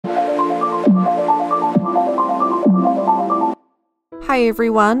Hi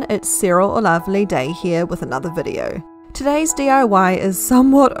everyone, it's Sarah or LavilyDay here with another video. Today's DIY is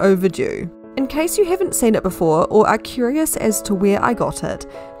somewhat overdue. In case you haven't seen it before or are curious as to where I got it,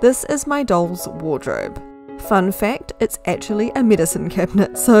 this is my doll's wardrobe. Fun fact, it's actually a medicine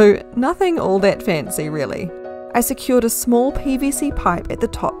cabinet, so nothing all that fancy really. I secured a small PVC pipe at the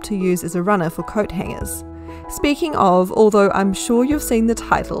top to use as a runner for coat hangers. Speaking of, although I'm sure you've seen the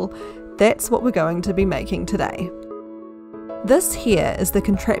title, that's what we're going to be making today. This here is the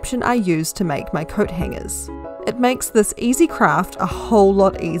contraption I use to make my coat hangers. It makes this easy craft a whole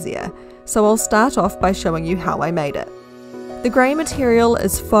lot easier, so I'll start off by showing you how I made it. The grey material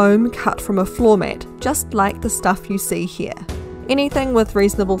is foam cut from a floor mat, just like the stuff you see here. Anything with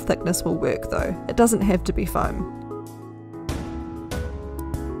reasonable thickness will work though, it doesn't have to be foam.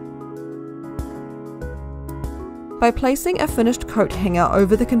 By placing a finished coat hanger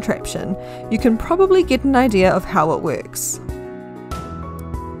over the contraption, you can probably get an idea of how it works.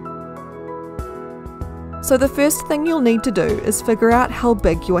 So the first thing you'll need to do is figure out how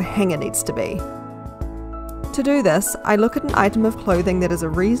big your hanger needs to be. To do this, I look at an item of clothing that is a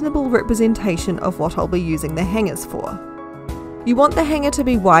reasonable representation of what I'll be using the hangers for. You want the hanger to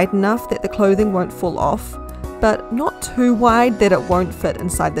be wide enough that the clothing won't fall off, but not too wide that it won't fit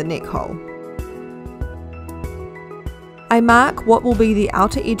inside the neck hole. I mark what will be the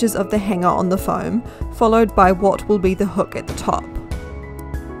outer edges of the hanger on the foam, followed by what will be the hook at the top.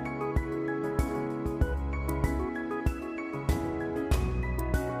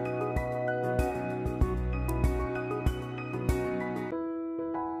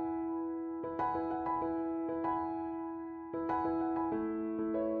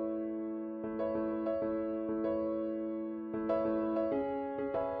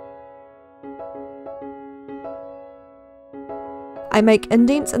 I make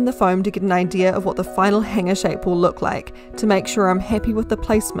indents in the foam to get an idea of what the final hanger shape will look like, to make sure I'm happy with the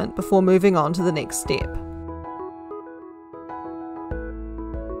placement before moving on to the next step.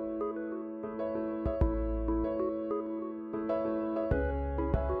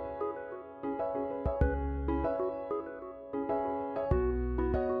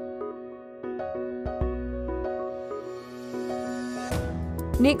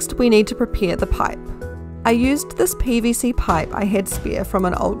 Next, we need to prepare the pipe. I used this PVC pipe I had spare from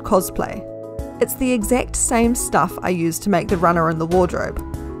an old cosplay. It's the exact same stuff I used to make the runner in the wardrobe,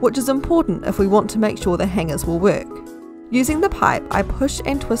 which is important if we want to make sure the hangers will work. Using the pipe, I push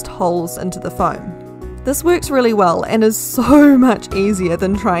and twist holes into the foam. This works really well and is so much easier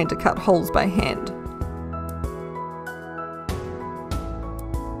than trying to cut holes by hand.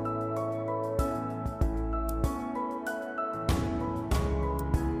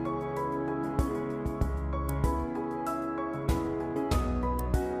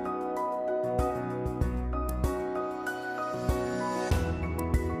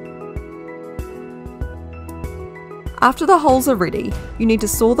 After the holes are ready, you need to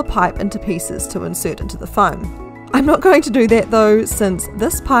saw the pipe into pieces to insert into the foam. I'm not going to do that though, since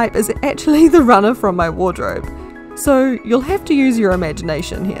this pipe is actually the runner from my wardrobe, so you'll have to use your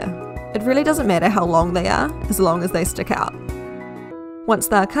imagination here. It really doesn't matter how long they are, as long as they stick out. Once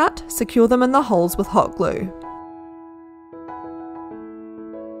they're cut, secure them in the holes with hot glue.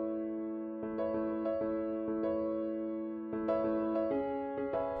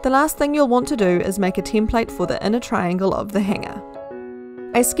 The last thing you'll want to do is make a template for the inner triangle of the hanger.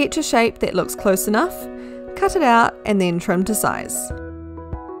 I sketch a shape that looks close enough, cut it out and then trim to size.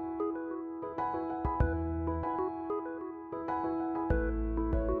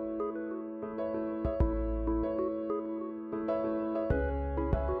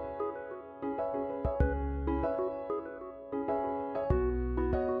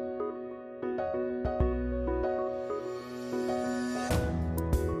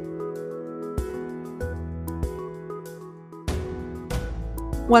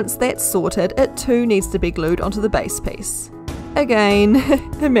 Once that's sorted, it too needs to be glued onto the base piece. Again,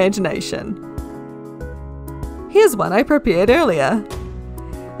 imagination. Here's one I prepared earlier.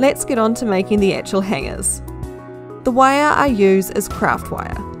 Let's get on to making the actual hangers. The wire I use is craft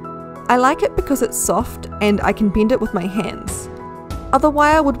wire. I like it because it's soft and I can bend it with my hands. Other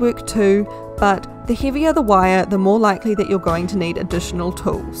wire would work too, but the heavier the wire, the more likely that you're going to need additional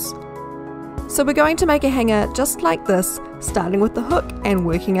tools. So we're going to make a hanger just like this, starting with the hook and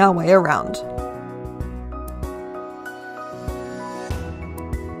working our way around.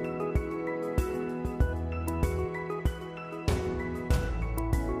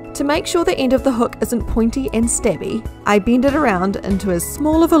 To make sure the end of the hook isn't pointy and stabby, I bend it around into as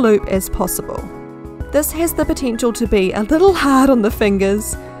small of a loop as possible. This has the potential to be a little hard on the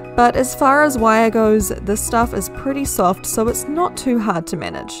fingers, But as far as wire goes, this stuff is pretty soft, so it's not too hard to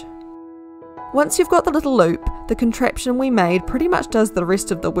manage. Once you've got the little loop, the contraption we made pretty much does the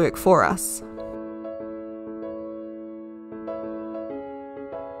rest of the work for us.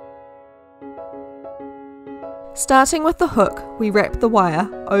 Starting with the hook, we wrap the wire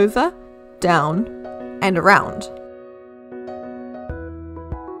over, down, and around.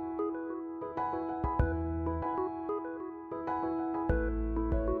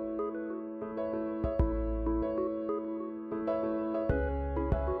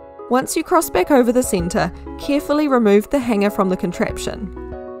 Once you cross back over the centre, carefully remove the hanger from the contraption.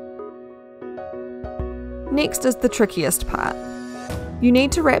 Next is the trickiest part. You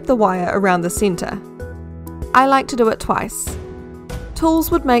need to wrap the wire around the centre. I like to do it twice.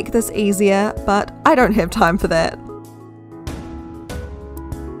 Tools would make this easier, but I don't have time for that.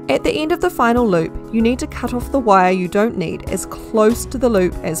 At the end of the final loop, you need to cut off the wire you don't need as close to the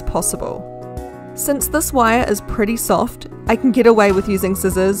loop as possible. Since this wire is pretty soft, I can get away with using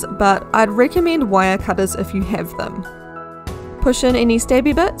scissors, but I'd recommend wire cutters if you have them. Push in any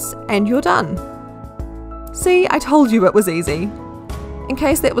stabby bits and you're done. See, I told you it was easy. In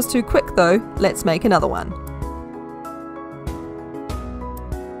case that was too quick though, let's make another one.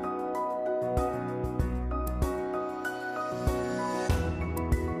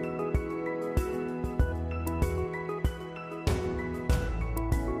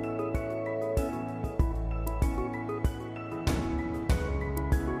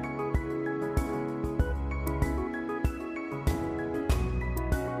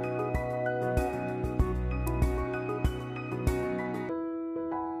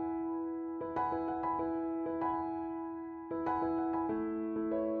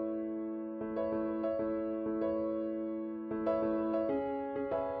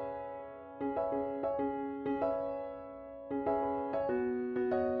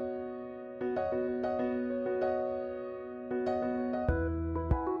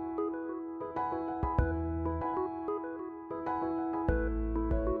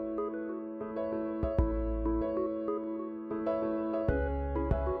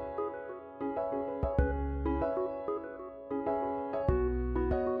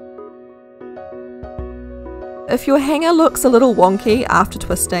 If your hanger looks a little wonky after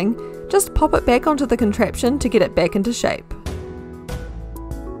twisting, just pop it back onto the contraption to get it back into shape.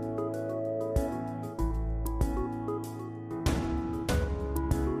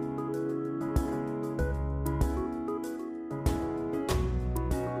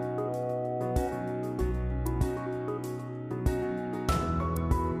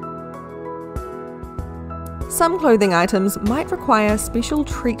 Some clothing items might require special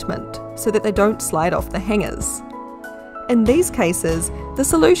treatment so that they don't slide off the hangers. In these cases, the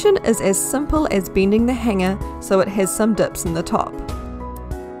solution is as simple as bending the hanger so it has some dips in the top.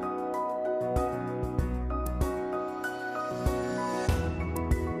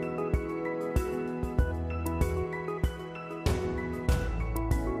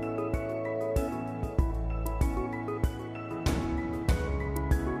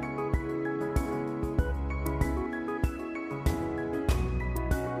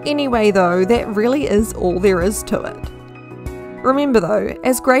 Anyway though, that really is all there is to it. Remember though,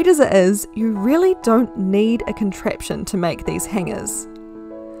 as great as it is, you really don't need a contraption to make these hangers.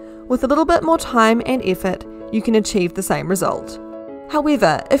 With a little bit more time and effort, you can achieve the same result.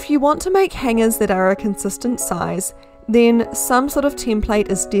 However, if you want to make hangers that are a consistent size, then some sort of template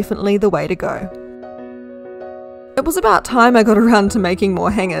is definitely the way to go. It was about time I got around to making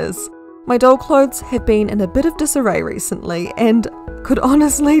more hangers. My doll clothes have been in a bit of disarray recently and could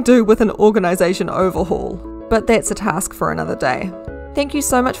honestly do with an organisation overhaul, but that's a task for another day. Thank you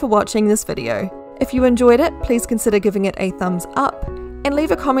so much for watching this video. If you enjoyed it, please consider giving it a thumbs up and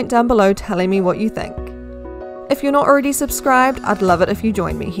leave a comment down below telling me what you think. If you're not already subscribed, I'd love it if you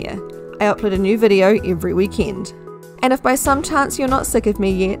join me here. I upload a new video every weekend. And if by some chance you're not sick of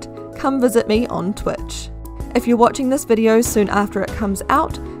me yet, come visit me on Twitch. If you're watching this video soon after it comes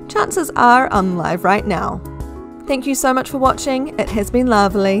out, chances are I'm live right now. Thank you so much for watching, it has been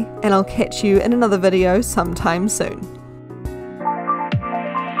lovely, and I'll catch you in another video sometime soon.